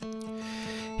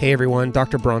Hey everyone,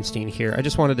 Dr. Bronstein here. I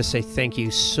just wanted to say thank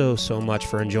you so much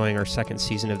for enjoying our second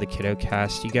season of the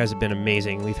KiddoCast. You guys have been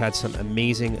amazing. We've had some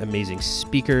amazing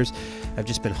speakers. I've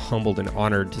just been humbled and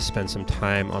honored to spend some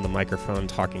time on the microphone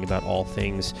talking about all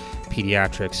things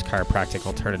pediatrics, chiropractic,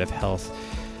 alternative health.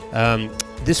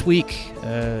 This week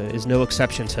is no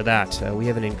exception to that. We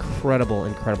have an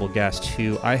incredible guest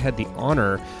who I had the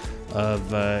honor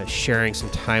of sharing some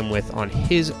time with on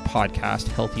his podcast,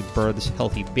 Healthy Births,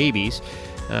 Healthy Babies.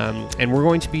 And we're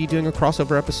going to be doing a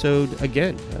crossover episode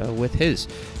again with his.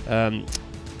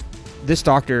 This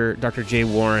doctor, Dr. Jay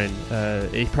Warren,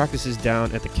 he practices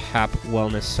down at the CAP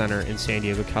Wellness Center in San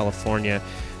Diego, California,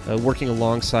 working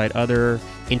alongside other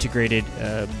integrated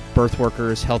birth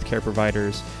workers, healthcare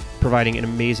providers, providing an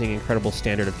amazing, incredible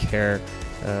standard of care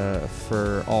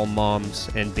for all moms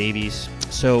and babies.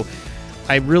 So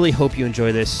I really hope you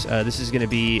enjoy this. This is going to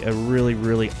be a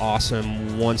really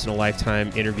awesome,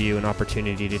 once-in-a-lifetime interview and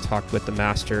opportunity to talk with the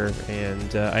master.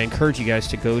 And I encourage you guys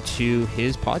to go to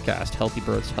his podcast, Healthy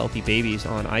Births, Healthy Babies,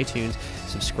 on iTunes.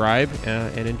 Subscribe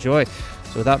and enjoy.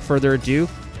 So without further ado,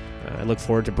 I look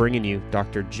forward to bringing you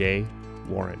Dr. Jay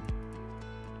Warren.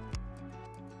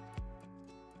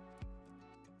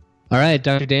 All right,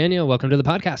 Dr. Daniel, welcome to the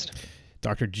podcast.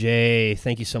 Dr. Jay,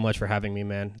 thank you so much for having me,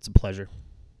 man. It's a pleasure.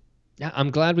 Yeah,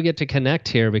 I'm glad we get to connect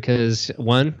here because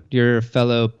one, you're a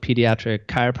fellow pediatric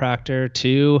chiropractor,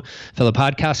 two, fellow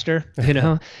podcaster,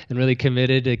 and really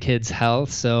committed to kids'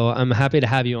 health. So I'm happy to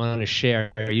have you on to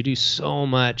share. You do so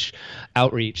much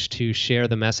outreach to share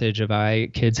the message of why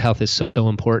kids' health is so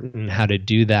important and how to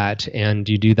do that. And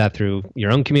you do that through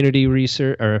your own community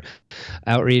research or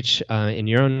outreach in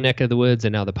your own neck of the woods,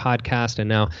 and now the podcast, and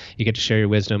now you get to share your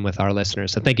wisdom with our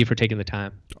listeners. So thank you for taking the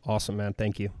time. Awesome, man.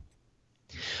 Thank you.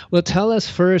 Well, tell us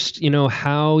first,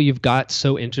 how you've got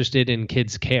so interested in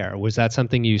kids' care. Was that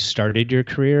something you started your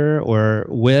career or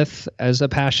with as a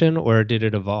passion, or did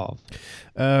it evolve?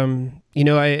 I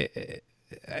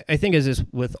think as is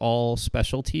with all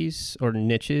specialties or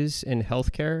niches in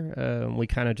healthcare, we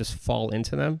kind of just fall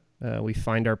into them. We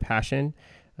find our passion.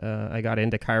 I got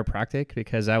into chiropractic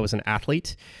because I was an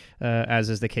athlete, as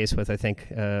is the case with, I think,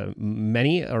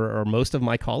 many or most of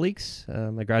my colleagues.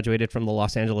 I graduated from the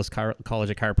Los Angeles College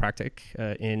of Chiropractic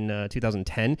in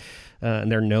 2010,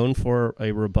 and they're known for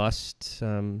a robust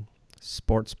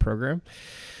sports program.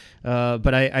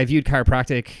 But I viewed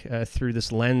chiropractic through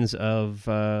this lens of,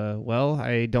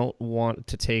 I don't want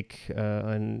to take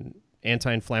an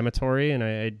anti-inflammatory, and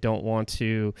I don't want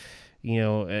to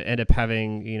end up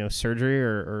having, surgery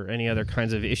or any other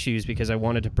kinds of issues, because I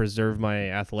wanted to preserve my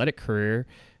athletic career.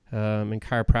 And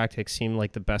chiropractic seemed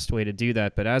like the best way to do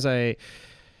that. But as I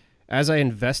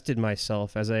invested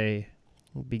myself, as I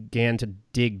began to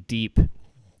dig deep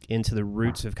into the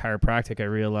roots of chiropractic, I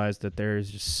realized that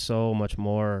there's just so much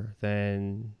more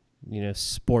than,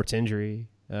 sports injury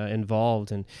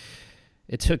involved. And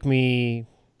it took me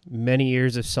many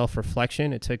years of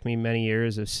self-reflection. It took me many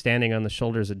years of standing on the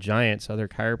shoulders of giants, other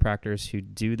chiropractors who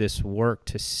do this work,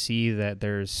 to see that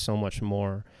there's so much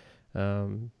more.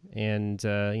 Then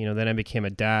I became a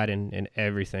dad, and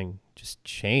everything just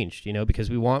changed,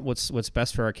 because we want what's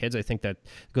best for our kids. I think that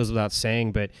goes without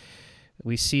saying, but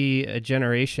we see a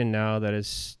generation now that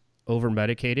is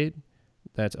over-medicated,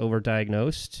 that's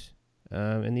over-diagnosed,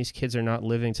 and these kids are not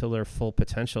living to their full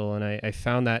potential. And I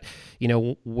found that,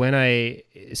 when I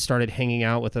started hanging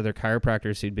out with other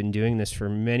chiropractors who'd been doing this for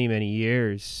many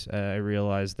years, I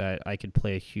realized that I could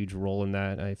play a huge role in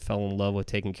that. I fell in love with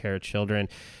taking care of children,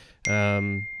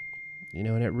 and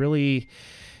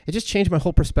it just changed my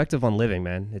whole perspective on living,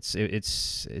 man. It's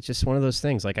just one of those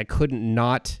things. Like, I couldn't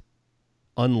not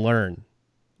unlearn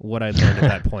what I learned at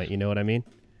that point. You know what I mean?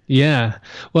 Yeah.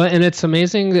 Well, and it's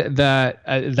amazing that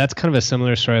that's kind of a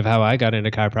similar story of how I got into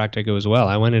chiropractic as well.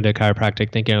 I went into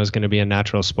chiropractic thinking I was going to be a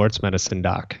natural sports medicine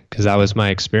doc, because that was my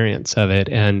experience of it.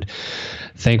 And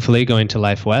thankfully, going to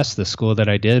Life West, the school that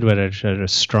I did, which had a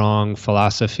strong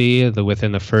philosophy,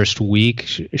 within the first week,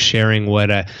 sharing what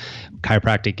a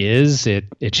chiropractic is, it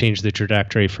changed the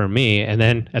trajectory for me. And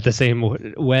then at the same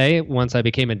way, once I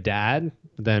became a dad,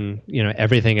 then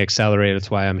everything accelerated.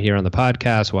 That's why I'm here on the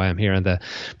podcast, why I'm here in the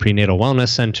prenatal wellness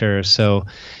center. So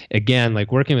again,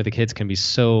 like, working with the kids can be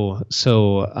so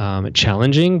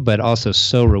challenging, but also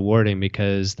so rewarding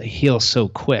because they heal so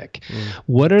quick.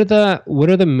 What are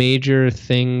the major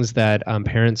things that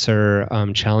parents are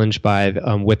challenged by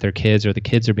with their kids, or the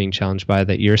kids are being challenged by,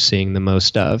 that you're seeing the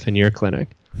most of in your clinic?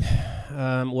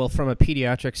 Well, from a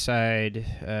pediatric side,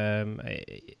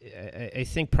 I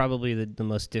think probably the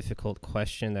most difficult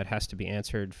question that has to be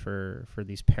answered for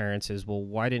these parents is, well,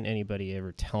 why didn't anybody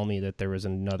ever tell me that there was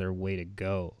another way to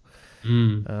go?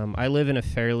 I live in a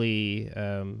fairly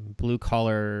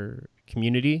blue-collar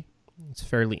community. It's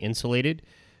fairly insulated.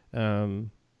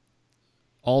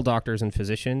 All doctors and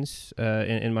physicians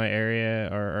in my area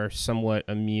are somewhat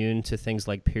immune to things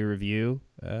like peer review.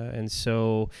 And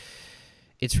so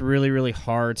it's really, really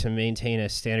hard to maintain a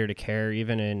standard of care,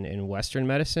 even in Western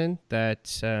medicine,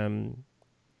 that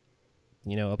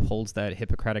upholds that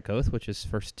Hippocratic oath, which is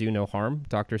first do no harm.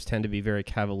 Doctors tend to be very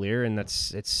cavalier, and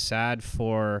it's sad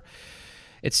for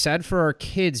our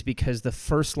kids because the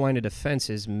first line of defense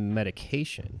is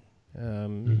medication.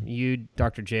 You,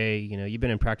 Dr. J, you've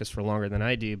been in practice for longer than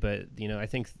I do, but I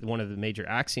think one of the major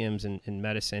axioms in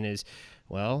medicine is,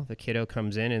 well, the kiddo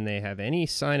comes in and they have any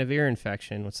sign of ear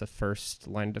infection. What's the first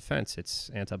line of defense? It's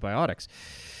antibiotics.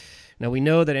 Now, we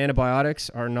know that antibiotics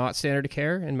are not standard of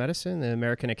care in medicine. The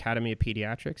American Academy of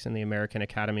Pediatrics and the American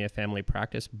Academy of Family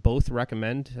Practice both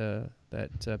recommend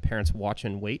that parents watch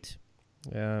and wait.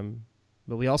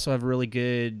 But we also have really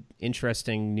good,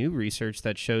 interesting new research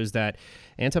that shows that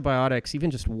antibiotics,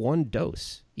 even just one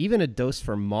dose, even a dose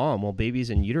for mom while baby's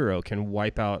in utero, can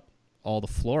wipe out all the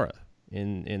flora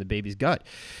in the baby's gut,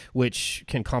 which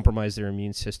can compromise their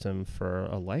immune system for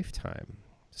a lifetime.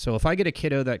 So if I get a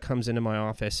kiddo that comes into my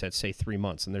office at, say, 3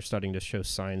 months, and they're starting to show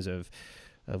signs of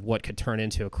what could turn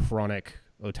into a chronic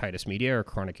otitis media or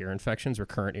chronic ear infections,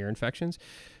 recurrent ear infections,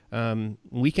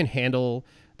 we can handle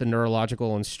the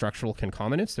neurological and structural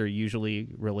concomitants. They're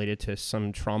usually related to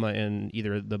some trauma in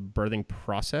either the birthing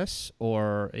process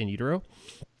or in utero,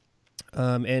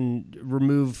 and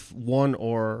remove one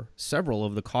or several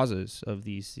of the causes of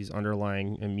these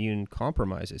underlying immune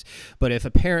compromises. But if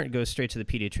a parent goes straight to the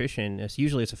pediatrician,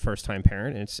 it's a first-time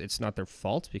parent, and it's not their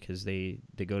fault because they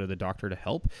go to the doctor to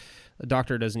help. The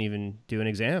doctor doesn't even do an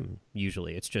exam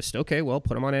usually. It's just, okay, well,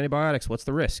 put them on antibiotics. What's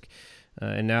the risk?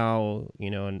 And now,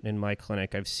 in my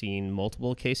clinic, I've seen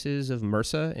multiple cases of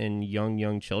MRSA in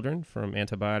young children from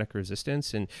antibiotic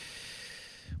resistance. And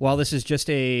while this is just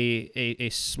a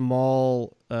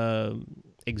small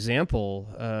example,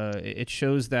 it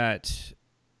shows that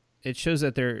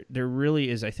there really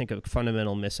is, I think, a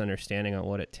fundamental misunderstanding on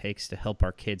what it takes to help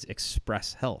our kids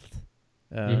express health.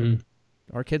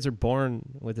 Our kids are born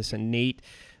with this innate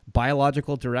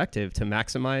biological directive to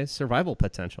maximize survival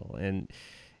potential, and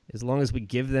as long as we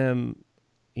give them,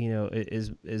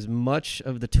 as much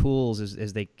of the tools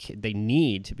as they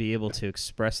need to be able to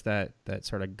express that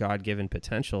sort of God-given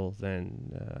potential,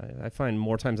 then I find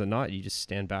more times than not, you just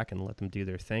stand back and let them do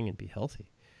their thing and be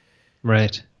healthy.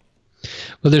 Right.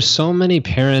 Well, there's so many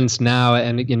parents now,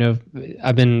 and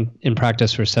I've been in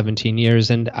practice for 17 years,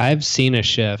 and I've seen a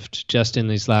shift just in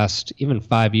these last even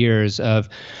 5 years of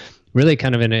really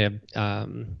kind of in a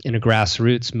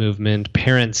grassroots movement,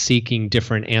 parents seeking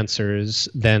different answers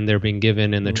than they're being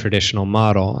given in the traditional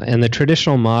model. And the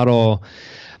traditional model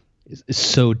is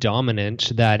so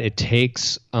dominant that it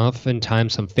takes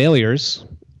oftentimes some failures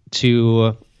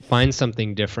to find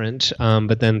something different.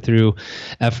 But then through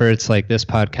efforts like this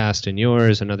podcast and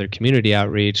yours and other community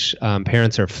outreach,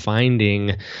 parents are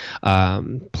finding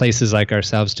places like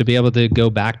ourselves to be able to go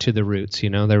back to the roots.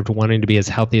 They're wanting to be as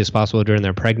healthy as possible during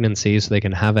their pregnancy so they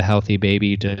can have a healthy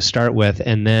baby to start with.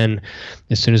 And then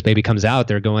as soon as baby comes out,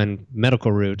 they're going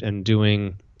medical route and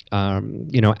doing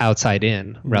outside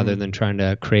in rather than trying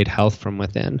to create health from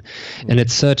within. And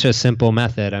it's such a simple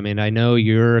method. I mean, I know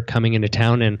you're coming into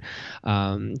town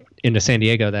and into San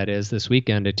Diego, that is, this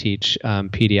weekend to teach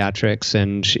pediatrics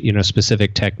and,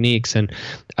 specific techniques. And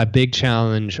a big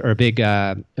challenge or a big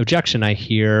objection I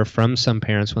hear from some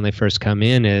parents when they first come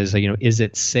in is, is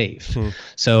it safe?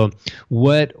 So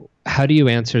how do you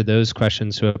answer those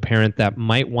questions to a parent that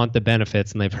might want the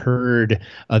benefits and they've heard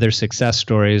other success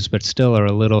stories, but still are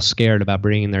a little scared about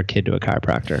bringing their kid to a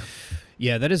chiropractor?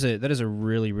 Yeah, that is a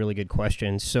really, really good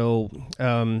question. So,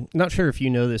 not sure if you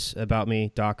know this about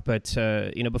me, Doc, but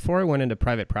before I went into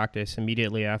private practice,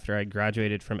 immediately after I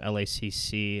graduated from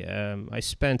LACC, I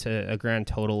spent a grand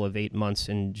total of 8 months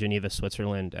in Geneva,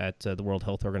 Switzerland, at the World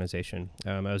Health Organization.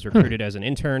 I was recruited as an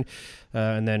intern,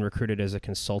 and then recruited as a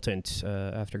consultant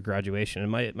after graduation.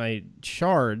 And my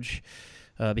charge,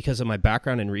 because of my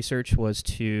background in research, was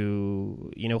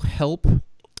to help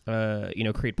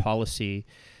create policy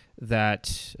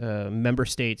that member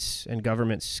states and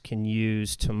governments can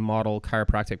use to model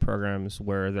chiropractic programs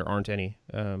where there aren't any.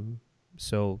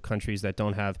 So countries that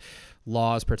don't have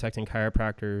laws protecting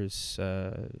chiropractors,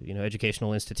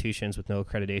 educational institutions with no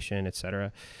accreditation, et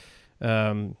cetera.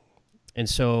 And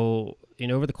so,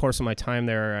 over the course of my time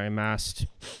there, I amassed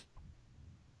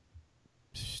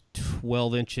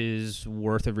 12 inches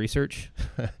worth of research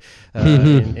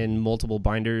in multiple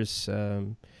binders.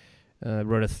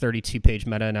 Wrote a 32-page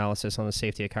meta-analysis on the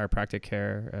safety of chiropractic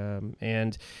care.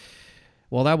 And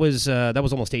while that was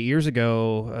almost 8 years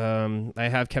ago, I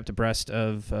have kept abreast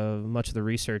of much of the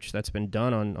research that's been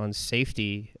done on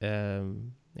safety,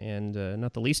 and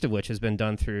not the least of which has been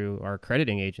done through our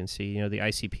accrediting agency, the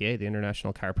ICPA, the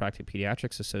International Chiropractic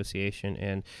Pediatrics Association.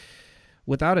 And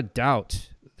without a doubt,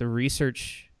 the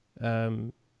research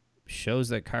shows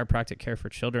that chiropractic care for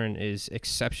children is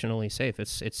exceptionally safe.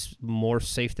 It's more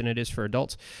safe than it is for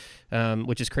adults,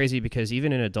 which is crazy because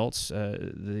even in adults,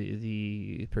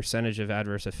 the percentage of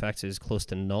adverse effects is close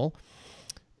to null.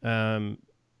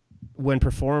 When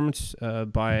performed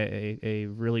by a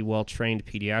really well-trained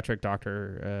pediatric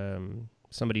doctor,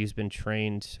 somebody who's been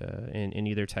trained in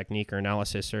either technique or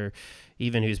analysis, or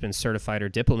even who's been certified or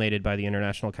diplomated by the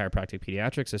International Chiropractic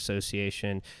Pediatrics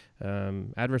Association,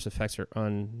 adverse effects are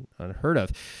unheard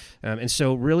of. And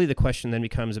so really the question then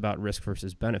becomes about risk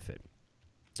versus benefit,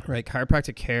 right?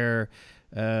 Chiropractic care,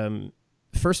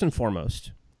 first and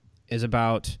foremost, is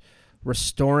about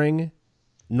restoring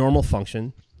normal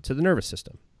function to the nervous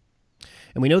system.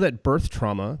 And we know that birth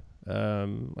trauma,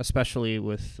 especially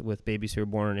with babies who are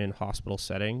born in hospital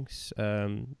settings,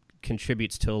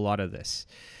 contributes to a lot of this.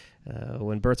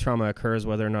 When birth trauma occurs,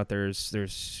 whether or not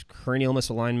there's cranial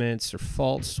misalignments or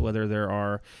faults, whether there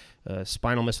are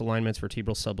spinal misalignments,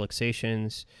 vertebral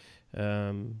subluxations.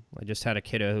 I just had a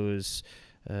kiddo who was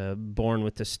born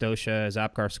with dystocia. His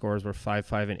APGAR scores were 5,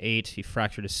 5, and 8. He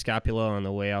fractured his scapula on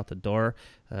the way out the door.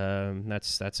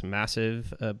 That's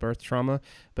massive birth trauma,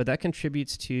 but that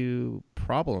contributes to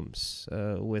problems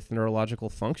with neurological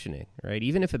functioning, right?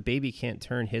 Even if a baby can't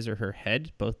turn his or her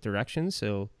head both directions,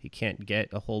 so he can't get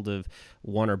a hold of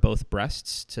one or both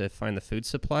breasts to find the food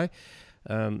supply,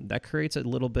 that creates a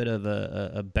little bit of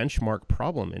a benchmark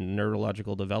problem in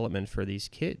neurological development for these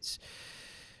kids.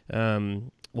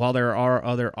 While there are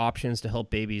other options to help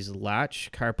babies latch,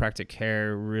 chiropractic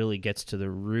care really gets to the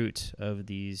root of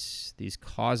these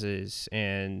causes,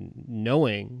 and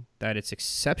knowing that it's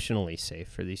exceptionally safe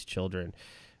for these children.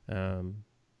 In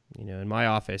my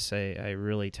office, I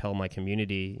really tell my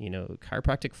community,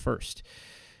 chiropractic first.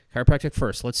 Chiropractic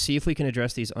first. Let's see if we can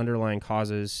address these underlying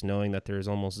causes, knowing that there's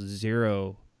almost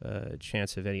zero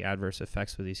chance of any adverse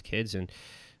effects with these kids, and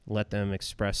let them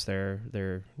express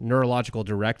their neurological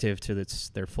directive to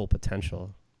their full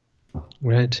potential.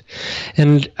 Right.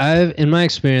 And in my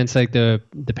experience, like the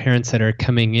parents that are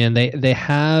coming in, they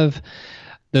have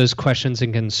those questions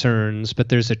and concerns, but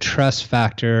there's a trust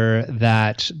factor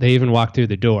that they even walk through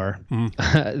the door,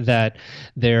 that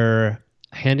they're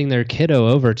handing their kiddo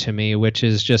over to me, which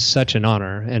is just such an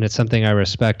honor. And it's something I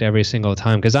respect every single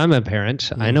time, because I'm a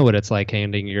parent. I know what it's like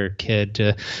handing your kid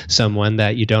to someone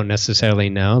that you don't necessarily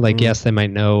know. Like, yes, they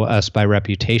might know us by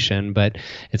reputation, but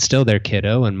it's still their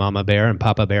kiddo, and Mama Bear and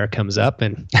Papa Bear comes up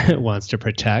and wants to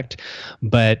protect.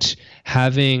 But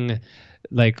having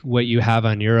like what you have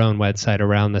on your own website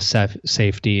around the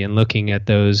safety and looking at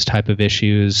those type of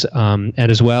issues, and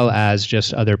as well as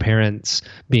just other parents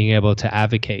being able to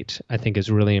advocate, I think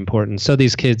is really important. So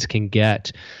these kids can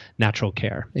get natural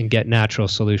care and get natural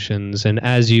solutions. And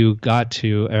as you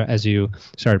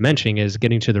started mentioning, is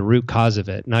getting to the root cause of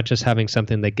it, not just having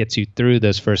something that gets you through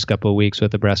those first couple of weeks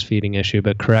with the breastfeeding issue,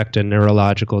 but correct a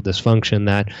neurological dysfunction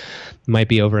that might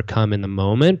be overcome in the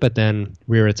moment, but then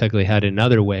rear its ugly head in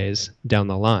other ways down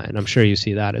the line. I'm sure you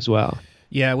see that as well.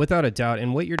 Yeah, without a doubt.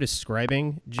 And what you're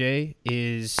describing, Jay,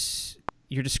 is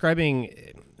you're describing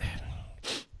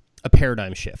a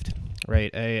paradigm shift,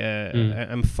 right?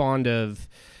 I'm fond of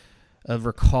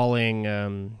recalling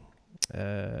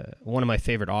one of my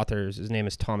favorite authors. His name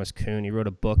is Thomas Kuhn. He wrote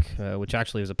a book, which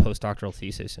actually was a postdoctoral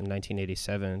thesis in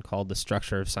 1987, called The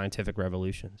Structure of Scientific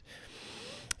Revolutions.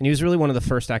 And he was really one of the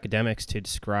first academics to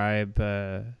describe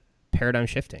paradigm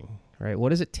shifting, right? What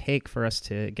does it take for us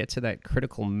to get to that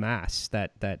critical mass,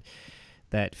 that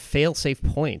fail-safe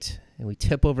point, and we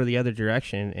tip over the other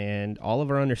direction, and all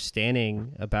of our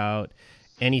understanding about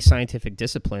any scientific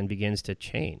discipline begins to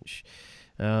change.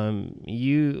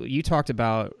 You talked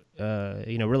about,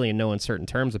 really in no uncertain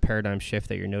terms, a paradigm shift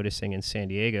that you're noticing in San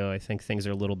Diego. I think things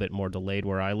are a little bit more delayed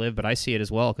where I live, but I see it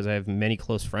as well because I have many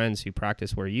close friends who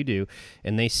practice where you do,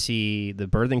 and they see the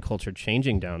birthing culture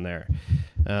changing down there.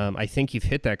 I think you've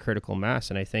hit that critical mass,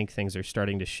 and I think things are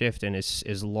starting to shift. And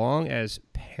as long as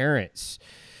parents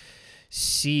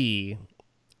see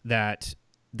that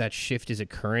shift is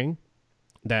occurring,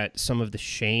 that some of the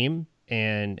shame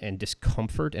and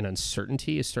discomfort and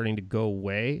uncertainty is starting to go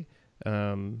away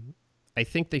I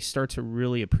think they start to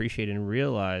really appreciate and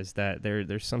realize that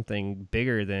there's something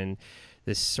bigger than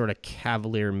this sort of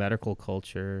cavalier medical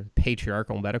culture,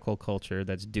 patriarchal medical culture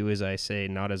that's do as I say,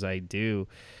 not as I do.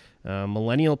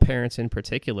 Millennial parents in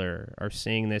particular are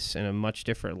seeing this in a much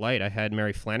different light. I had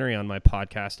Mary Flannery on my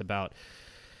podcast about,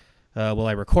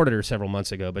 I recorded her several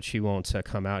months ago, but she won't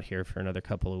come out here for another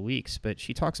couple of weeks. But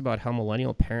she talks about how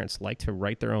millennial parents like to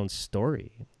write their own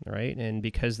story, right? And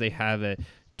because they have a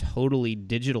totally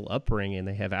digital upbringing,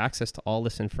 they have access to all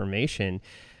this information,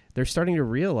 they're starting to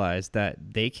realize that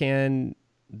they can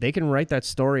write that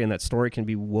story, and that story can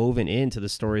be woven into the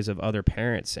stories of other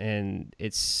parents, and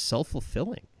it's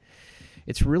self-fulfilling.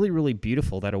 It's really, really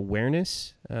beautiful. That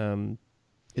awareness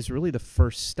is really the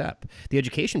first step. The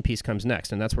education piece comes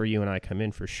next, and that's where you and I come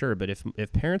in for sure. But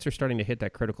if parents are starting to hit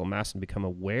that critical mass and become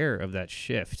aware of that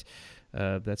shift,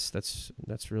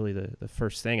 that's really the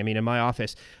first thing. I mean, in my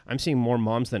office, I'm seeing more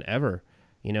moms than ever,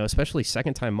 especially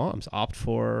second-time moms opt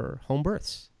for home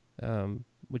births,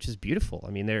 which is beautiful.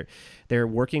 I mean, they're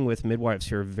working with midwives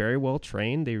who are very well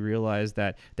trained. They realize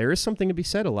that there is something to be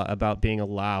said about being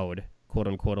allowed, quote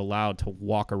unquote, allowed to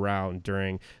walk around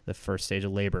during the first stage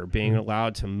of labor, being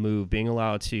allowed to move, being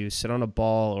allowed to sit on a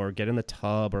ball or get in the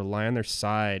tub or lie on their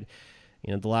side.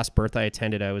 The last birth I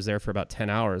attended, I was there for about 10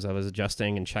 hours. I was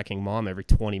adjusting and checking mom every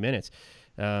 20 minutes.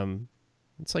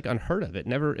 It's like unheard of. It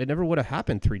never would have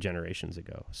happened 3 generations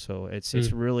ago. So it's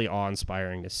really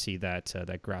awe-inspiring to see that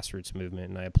grassroots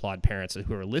movement. And I applaud parents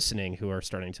who are listening, who are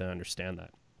starting to understand that.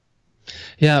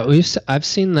 Yeah, I've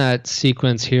seen that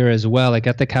sequence here as well. Like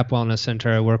at the Cap Wellness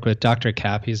Center, I work with Dr.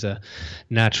 Cap. He's a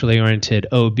naturally oriented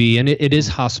OB, and it is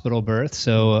hospital birth.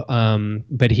 So,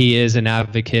 but he is an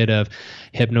advocate of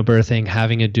hypnobirthing,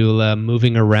 having a doula,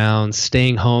 moving around,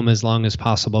 staying home as long as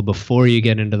possible before you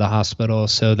get into the hospital,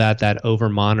 so that over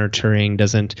monitoring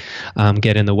doesn't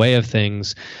get in the way of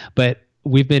things. But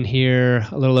we've been here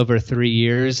a little over 3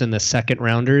 years, and the second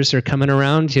rounders are coming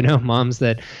around, moms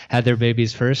that had their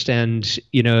babies first. And,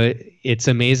 it's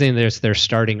amazing. They're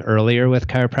starting earlier with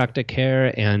chiropractic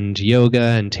care and yoga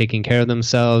and taking care of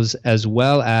themselves, as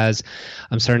well as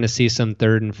I'm starting to see some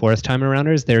third and fourth time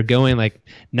arounders. They're going like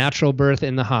natural birth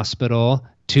in the hospital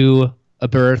to a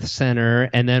birth center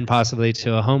and then possibly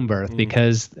to a home birth,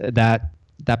 because that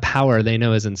power they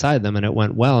know is inside them, and it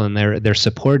went well, and they're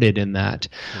supported in that.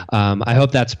 I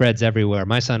hope that spreads everywhere.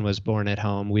 My son was born at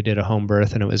home. We did a home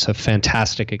birth, and it was a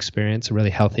fantastic experience, a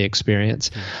really healthy experience.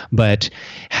 But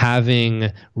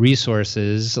having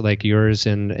resources like yours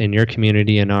in your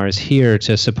community and ours here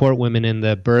to support women in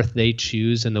the birth they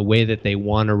choose and the way that they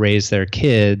want to raise their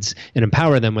kids, and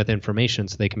empower them with information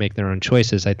so they can make their own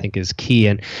choices, I think is key.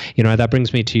 And that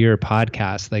brings me to your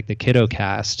podcast, like the Kiddo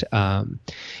Cast.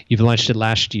 You've launched it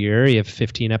last year. You have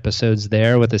 15 episodes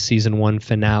there with a season 1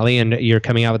 finale, and you're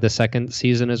coming out with the second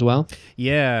season as well.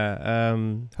 Yeah.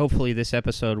 Hopefully this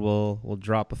episode will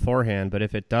drop beforehand, but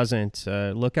if it doesn't,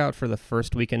 look out for the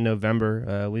first week in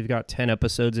November. We've got 10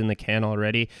 episodes in the can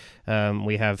already.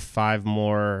 We have 5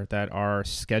 more that are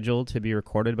scheduled to be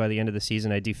recorded by the end of the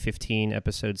season. I do 15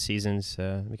 episode seasons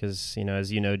because,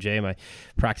 as you know, Jay, my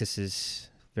practice is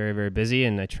very, very busy,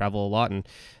 and I travel a lot, and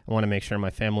I want to make sure my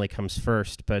family comes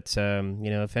first. But,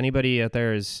 if anybody out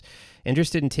there is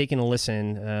interested in taking a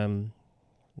listen,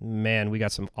 man, we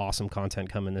got some awesome content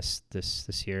coming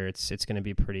this year. It's going to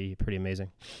be pretty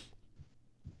amazing.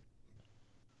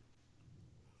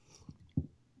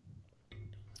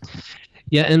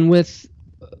 Yeah, and with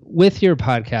your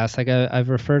podcast, like I've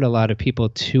referred a lot of people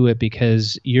to it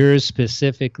because yours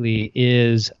specifically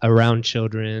is around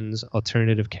children's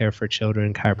alternative care for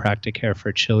children, chiropractic care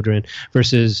for children,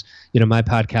 versus, my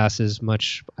podcast is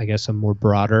much, I guess, a more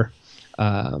broader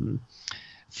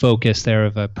focus there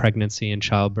of a pregnancy and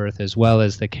childbirth, as well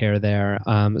as the care there.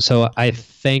 So I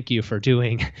thank you for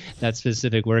doing that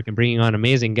specific work and bringing on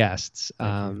amazing guests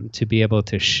to be able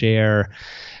to share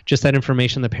just that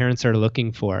information the parents are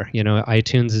looking for.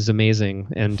 iTunes is amazing,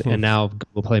 and now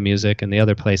Google Play Music and the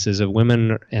other places of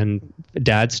women and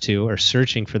dads too are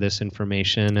searching for this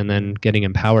information and then getting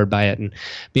empowered by it and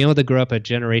being able to grow up a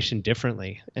generation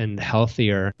differently and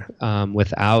healthier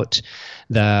without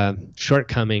the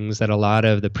shortcomings that a lot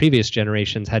of the previous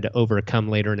generations had to overcome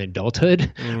later in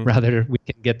adulthood. Rather, we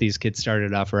can get these kids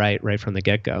started off right from the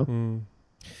get-go.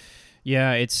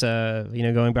 Yeah, it's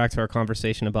going back to our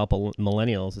conversation about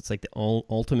millennials, it's like the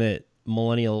ultimate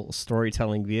millennial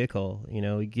storytelling vehicle.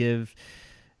 We give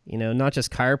not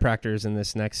just chiropractors in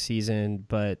this next season,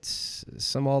 but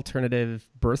some alternative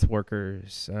birth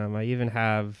workers. I even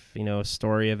have, a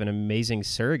story of an amazing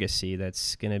surrogacy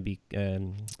that's going to be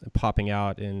popping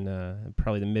out in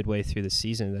probably the midway through the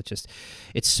season.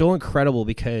 It's so incredible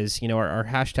because, our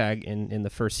hashtag in the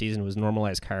first season was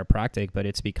normalized chiropractic, but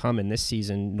it's become in this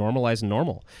season normalized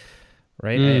normal.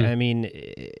 Right. I mean,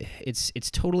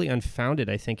 it's totally unfounded,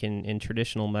 I think, in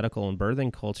traditional medical and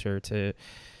birthing culture to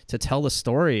tell the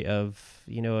story of,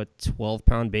 a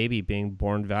 12-pound baby being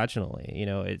born vaginally.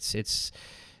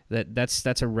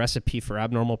 That's a recipe for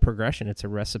abnormal progression. It's a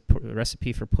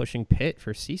recipe for pushing pit,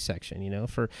 for C-section,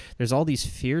 there's all these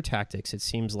fear tactics, it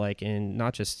seems like, in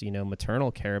not just,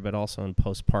 maternal care, but also in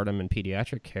postpartum and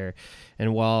pediatric care.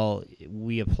 And while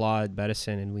we applaud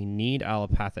medicine and we need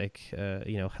allopathic,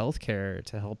 healthcare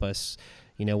to help us,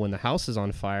 when the house is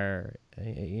on fire,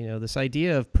 this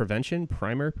idea of prevention,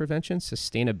 primary prevention,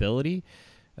 sustainability,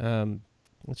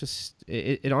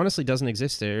 it honestly doesn't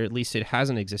exist there. At least it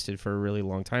hasn't existed for a really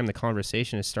long time. The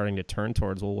conversation is starting to turn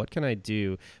towards, well, what can I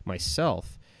do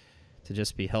myself to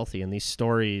just be healthy? And these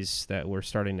stories that we're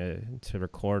starting to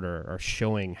record are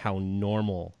showing how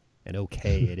normal and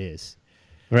okay it is.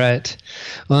 Right.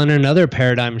 Well, and another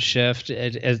paradigm shift,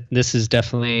 this is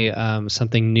definitely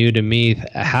something new to me,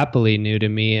 happily new to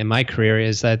me in my career,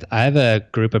 is that I have a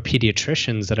group of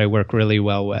pediatricians that I work really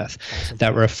well with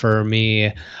that refer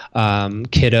me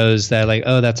kiddos that are like,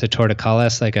 oh, that's a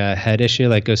torticollis, like a head issue,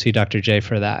 like go see Dr. J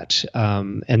for that.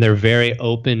 And they're very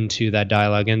open to that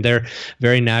dialogue. And they're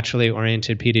very naturally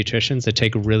oriented pediatricians that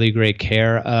take really great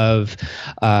care of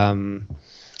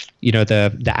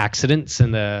the accidents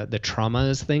and the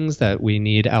traumas, things that we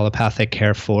need allopathic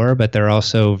care for, but they're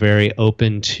also very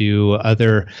open to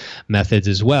other methods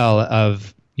as well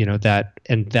of, that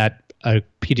a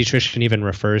pediatrician even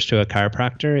refers to a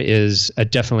chiropractor is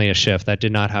definitely a shift that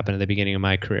did not happen at the beginning of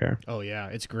my career. Oh yeah,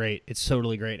 it's great. It's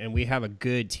totally great. And we have a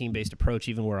good team-based approach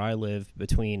even where I live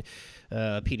between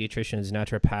pediatricians,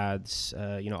 naturopaths,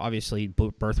 obviously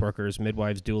birth workers,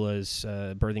 midwives, doulas,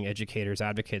 birthing educators,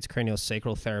 advocates,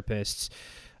 craniosacral therapists.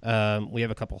 We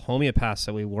have a couple homeopaths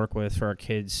that we work with for our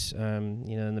kids.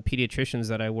 And the pediatricians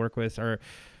that I work with are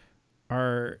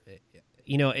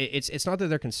it's not that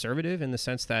they're conservative in the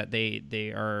sense that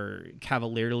they are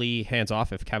cavalierly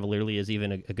hands-off, if cavalierly is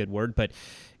even a good word, but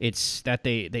it's that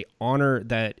they honor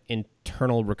that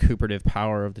internal recuperative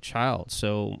power of the child.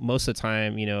 So most of the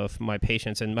time, if my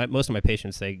patients, and most of my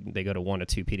patients, they go to 1 to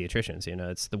 2 pediatricians,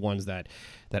 it's the ones that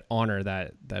honor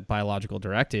that biological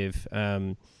directive.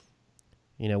 When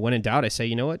in doubt, I say,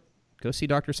 you know what, go see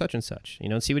Dr. such and such,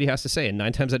 and see what he has to say. And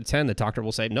 9 times out of 10, the doctor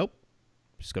will say, nope,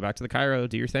 just go back to the chiro,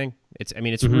 do your thing.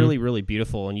 It's really, really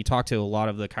beautiful. And you talk to a lot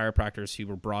of the chiropractors who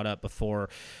were brought up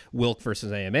before Wilk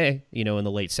versus AMA, in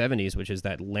the late 70s, which is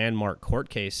that landmark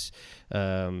court case,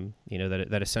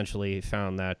 that essentially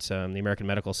found that the American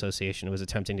Medical Association was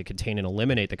attempting to contain and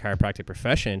eliminate the chiropractic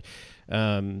profession.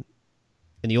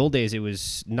 In the old days, it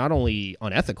was not only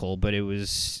unethical, but it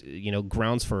was,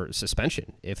 grounds for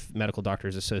suspension if medical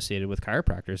doctors associated with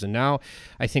chiropractors. And now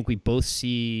I think we both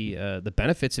see the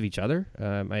benefits of each other.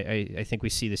 I think we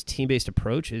see this team-based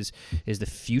approach is the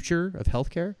future of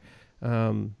healthcare.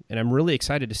 And I'm really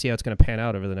excited to see how it's going to pan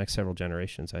out over the next several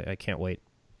generations. I can't wait.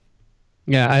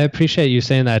 Yeah, I appreciate you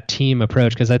saying that team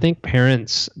approach, because I think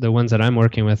parents, the ones that I'm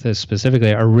working with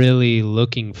specifically, are really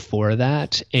looking for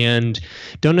that and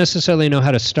don't necessarily know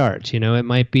how to start. It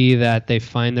might be that they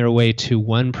find their way to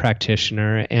one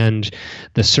practitioner, and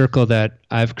the circle that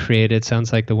I've created,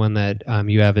 sounds like the one that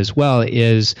you have as well,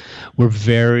 is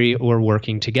we're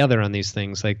working together on these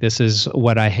things. Like, this is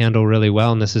what I handle really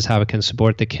well, and this is how it can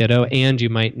support the kiddo, and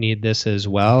you might need this as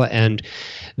well. And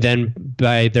then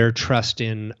by their trust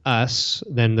in us,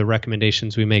 then the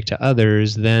recommendations we make to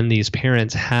others, then these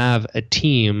parents have a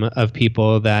team of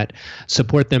people that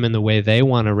support them in the way they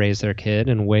want to raise their kid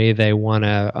and way they want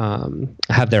to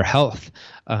have their health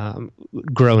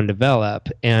grow and develop.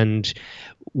 And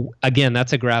again,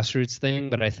 that's a grassroots thing,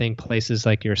 but I think places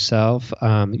like yourself,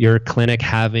 your clinic,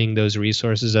 having those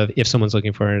resources of if someone's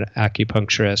looking for an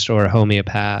acupuncturist or a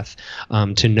homeopath,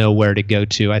 to know where to go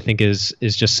to, I think is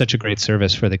just such a great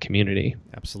service for the community.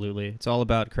 Absolutely. It's all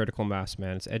about critical mass,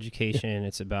 man. It's education.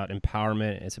 It's about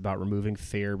empowerment. It's about removing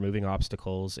fear, removing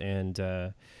obstacles. And,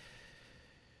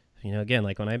 again,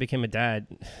 like when I became a dad,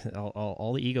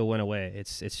 all the ego went away.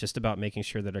 It's just about making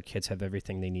sure that our kids have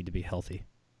everything they need to be healthy.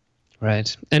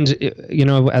 Right. And,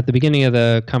 at the beginning of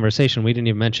the conversation, we didn't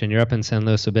even mention you're up in San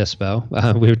Luis Obispo.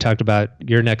 We talked about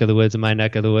your neck of the woods and my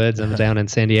neck of the woods. I'm down in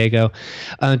San Diego.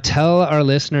 Tell our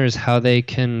listeners how they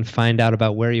can find out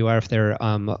about where you are if they're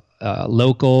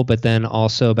local, but then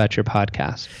also about your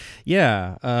podcast.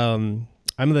 Yeah.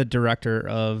 I'm the director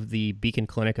of the Beacon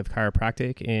Clinic of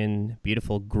Chiropractic in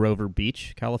beautiful Grover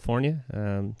Beach, California.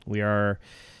 We are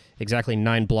exactly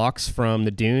 9 blocks from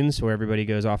the dunes where everybody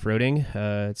goes off-roading.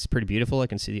 It's pretty beautiful. I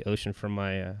can see the ocean from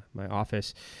my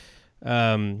office.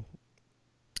 Phone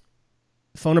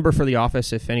number for the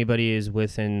office, if anybody is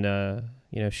within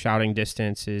shouting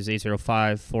distance, is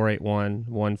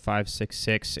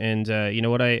 805-481-1566. And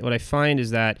what I find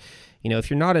is that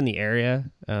if you're not in the area,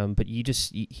 but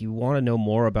you want to know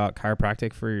more about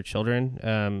chiropractic for your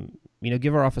children,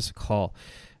 give our office a call.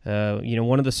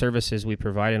 One of the services we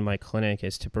provide in my clinic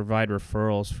is to provide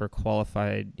referrals for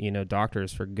qualified,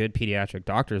 doctors, for good pediatric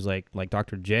doctors like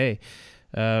Dr. J,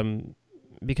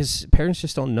 because parents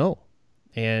just don't know.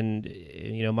 And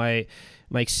my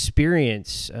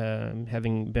experience,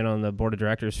 having been on the board of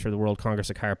directors for the World Congress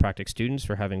of Chiropractic Students,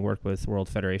 for having worked with World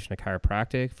Federation of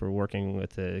Chiropractic, for working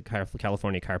with the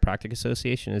California Chiropractic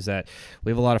Association, is that we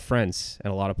have a lot of friends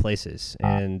at a lot of places.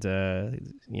 And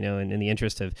in the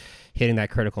interest of hitting that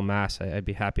critical mass, I'd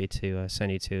be happy to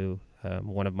send you to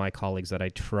one of my colleagues that I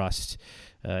trust,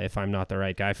 if I'm not the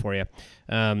right guy for you.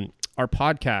 Our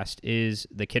podcast is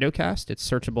the KiddoCast. It's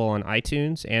searchable on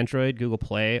iTunes, Android, Google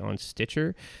Play, on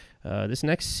Stitcher. This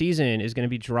next season is going to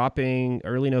be dropping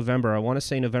early November. I want to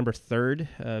say November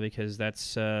 3rd, because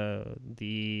that's it'll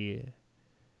be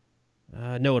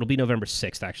November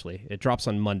 6th, actually. It drops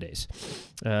on Mondays.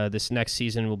 This next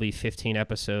season will be 15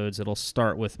 episodes. It'll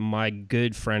start with my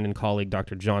good friend and colleague,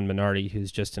 Dr. John Minardi, who's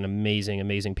just an amazing,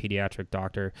 amazing pediatric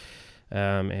doctor.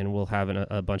 And we'll have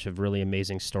a bunch of really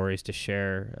amazing stories to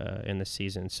share in the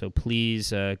season. So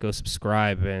please go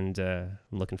subscribe, and I'm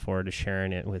looking forward to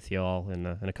sharing it with you all in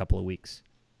a couple of weeks.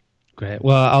 Great.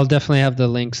 Well, I'll definitely have the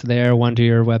links there, one to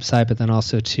your website, but then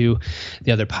also to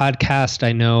the other podcast.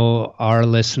 I know our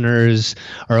listeners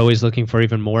are always looking for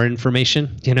even more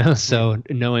information, so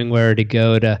knowing where to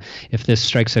go to, if this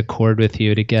strikes a chord with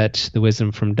you, to get the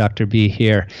wisdom from Dr. B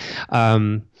here.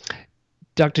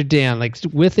 Dr. Dan,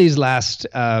 with these last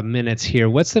minutes here,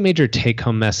 what's the major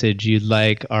take-home message you'd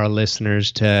like our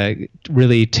listeners to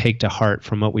really take to heart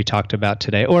from what we talked about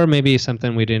today, or maybe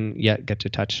something we didn't yet get to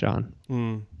touch on?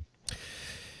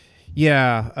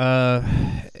 Yeah,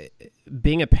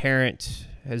 being a parent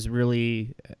has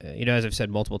really, as I've said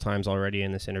multiple times already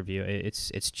in this interview,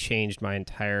 it's changed my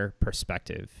entire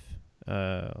perspective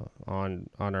on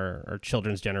our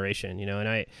children's generation.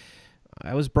 And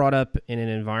I was brought up in an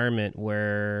environment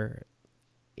where,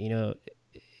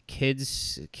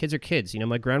 kids are kids.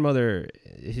 My grandmother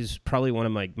is probably one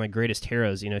of my greatest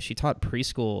heroes. She taught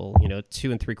preschool,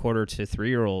 2 3/4 to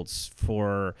 3-year-olds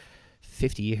for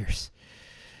 50 years.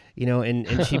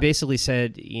 And she basically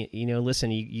said,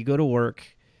 listen, you go to work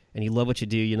and you love what you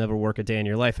do, you never work a day in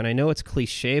your life. And I know it's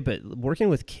cliche, but working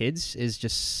with kids is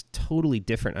just totally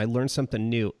different. I learn something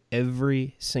new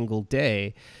every single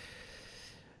day.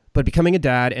 But becoming a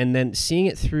dad and then seeing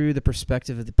it through the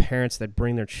perspective of the parents that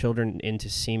bring their children in to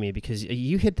see me, because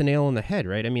you hit the nail on the head,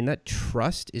 right? I mean, that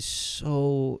trust is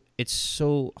it's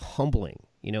so humbling,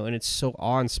 and it's so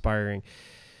awe-inspiring.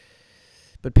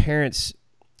 But parents,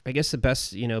 I guess the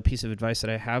best, piece of advice that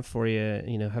I have for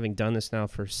you, having done this now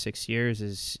for 6 years,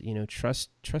 is,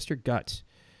 trust your gut.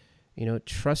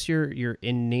 Trust your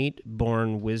innate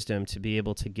born wisdom to be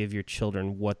able to give your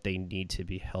children what they need to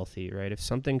be healthy, right? If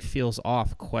something feels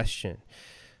off, question,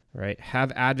 right?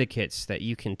 Have advocates that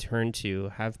you can turn to.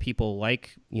 Have people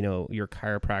like, your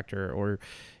chiropractor, or,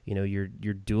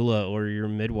 your doula, or your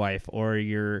midwife, or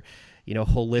your,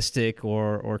 holistic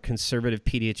or conservative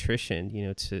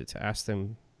pediatrician, to ask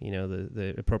them,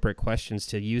 the appropriate questions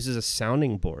to use as a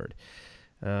sounding board.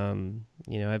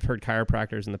 I've heard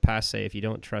chiropractors in the past say, if you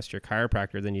don't trust your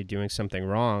chiropractor, then you're doing something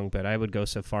wrong. But I would go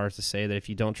so far as to say that if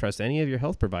you don't trust any of your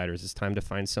health providers, it's time to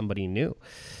find somebody new.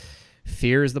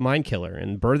 Fear is the mind killer.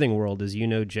 In the birthing world, as you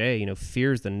know, Jay,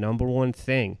 fear is the number one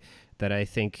thing that I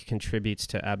think contributes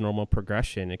to abnormal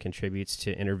progression. It contributes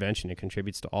to intervention. It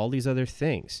contributes to all these other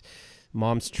things.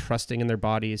 Moms trusting in their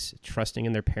bodies, trusting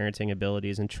in their parenting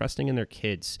abilities, and trusting in their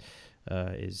kids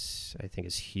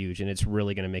is huge, and it's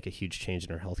really going to make a huge change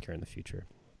in our healthcare in the future.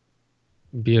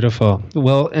 Beautiful.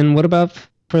 Well, and what about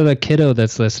for the kiddo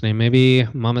that's listening? Maybe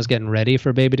mama's getting ready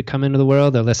for baby to come into the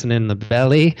world. They're listening in the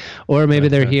belly, or maybe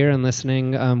they're here and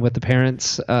listening with the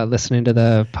parents listening to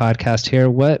the podcast here.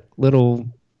 What little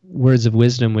words of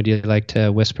wisdom would you like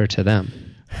to whisper to them?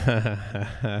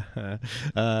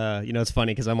 It's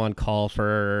funny because I'm on call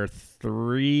for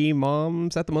 3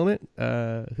 moms at the moment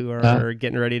who are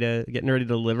getting ready to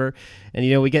deliver,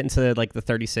 and we get into like the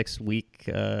 36-week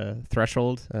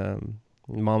threshold.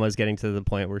 Mama's getting to the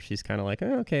point where she's kind of like,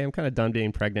 oh, okay, I'm kind of done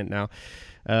being pregnant now.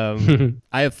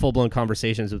 I have full-blown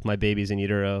conversations with my babies in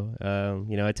utero.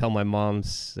 I tell my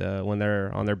moms when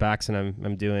they're on their backs and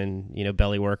I'm doing,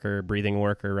 belly work or breathing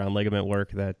work or round ligament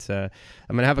work that I'm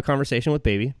going to have a conversation with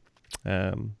baby.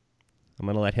 I'm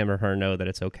going to let him or her know that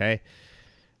it's okay,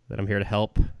 that I'm here to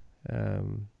help.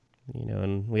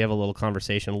 And we have a little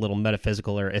conversation, a little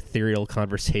metaphysical or ethereal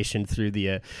conversation through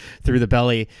the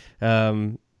belly.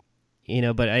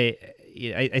 But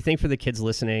I think for the kids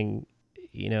listening,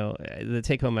 the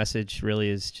take-home message really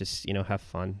is just, have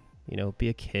fun, be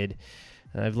a kid.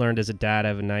 I've learned as a dad, I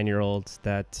have a 9-year-old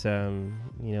that,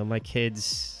 my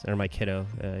kiddo,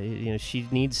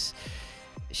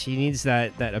 she needs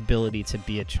that ability to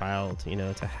be a child,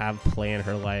 to have play in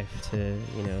her life, to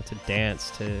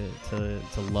dance,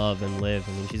 to love and live.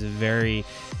 I mean, she's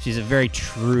a very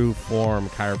true form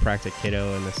chiropractic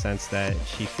kiddo in the sense that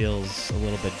she feels a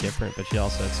little bit different, but she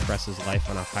also expresses life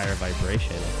on a higher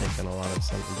vibration, I think, than a lot of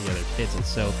some of the other kids. And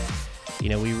so,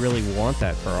 we really want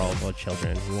that for all of our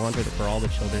children. We want it for all the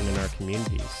children in our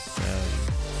communities.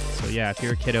 So yeah, if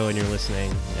you're a kiddo and you're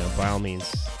listening, by all means,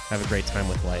 have a great time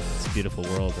with life. It's a beautiful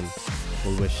world, and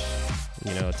we wish,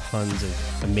 tons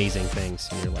of amazing things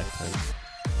in your lifetime.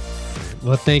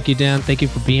 Well, thank you, Dan. Thank you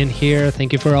for being here.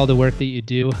 Thank you for all the work that you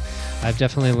do. I've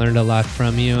definitely learned a lot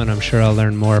from you, and I'm sure I'll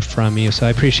learn more from you. So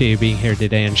I appreciate you being here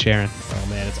today and sharing. Oh,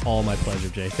 man, it's all my pleasure,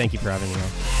 Jay. Thank you for having me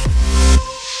on.